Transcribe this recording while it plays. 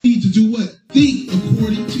do what? Think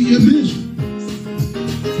according to your measure.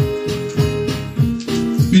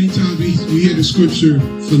 Many times we hear the scripture,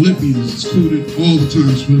 Philippians, it's quoted all the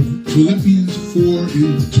time. Philippians 4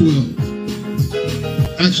 and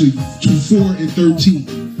 12. Actually, 4 and 13.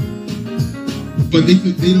 But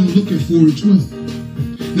they don't look at 4 and 12.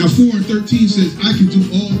 Now 4 and 13 says, I can do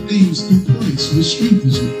all things through Christ, which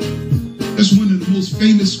strengthens me. That's one of the most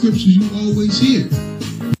famous scriptures you always hear.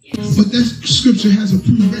 But that scripture has a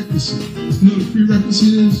prerequisite. You know what a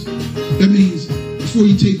prerequisite is? That means before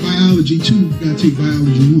you take biology 2, you got to take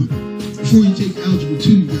biology 1. Before you take algebra 2,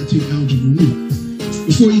 you got to take algebra 1.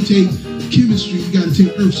 Before you take chemistry, you got to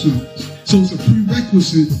take earth science. So it's a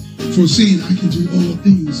prerequisite for saying I can do all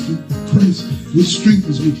things through Christ, which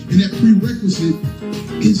strengthens me. And that prerequisite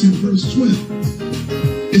is in verse 12.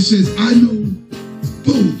 It says, I know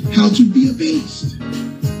both how to be abased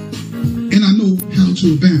and I know how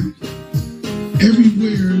to abound.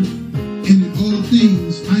 Everywhere and in all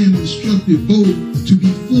things I am instructed both to be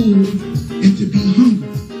full and to be hungry,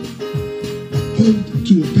 both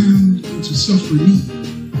to abound and to suffer need.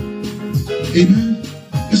 Amen?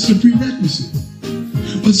 That's the prerequisite.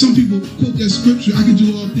 But some people quote that scripture, I can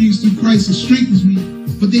do all things through Christ that strengthens me,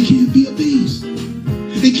 but they can't be abased.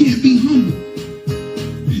 They can't be humble.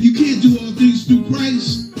 You can't do all things through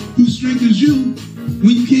Christ who strengthens you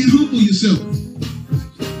when you can't humble yourself.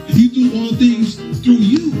 You do all things through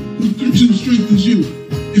you who strengthens you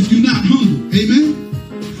if you're not humble. Amen?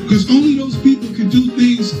 Because only those people can do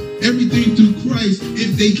things, everything through Christ,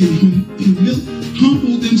 if they can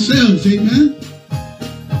humble themselves. Amen?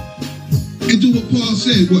 And do what Paul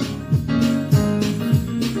said, what?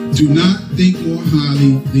 Do not think more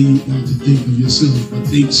highly than you ought to think of yourself, but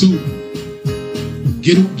think sober.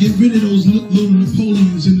 Get rid of those little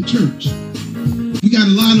Napoleons in the church. We got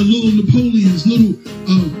a lot of little Napoleons, little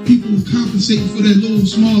people who compensate for their little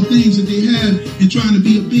small things that they have and trying to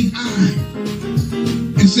be a big I.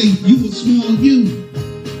 And say, you a small you,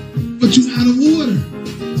 but you out of order.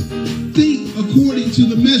 Think according to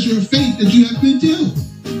the measure of faith that you have been dealt.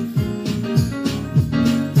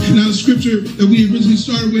 Now the scripture that we originally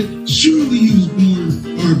started with, surely he was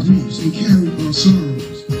borne our griefs and carried our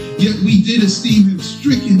sorrows. Yet we did esteem him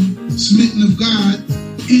stricken, smitten of God,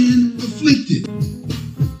 and afflicted.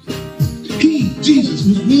 He, Jesus,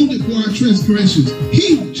 was wounded for our transgressions.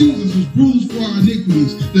 He, Jesus, was bruised for our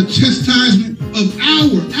iniquities. The chastisement of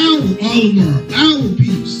our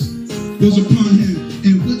peace was upon him,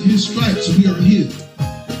 and with his stripes we are healed.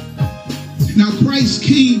 Now Christ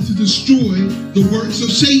came to destroy the works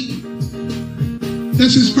of Satan.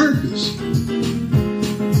 That's his purpose.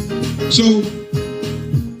 So,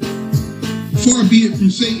 far be it from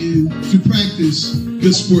Satan to practice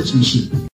good sportsmanship.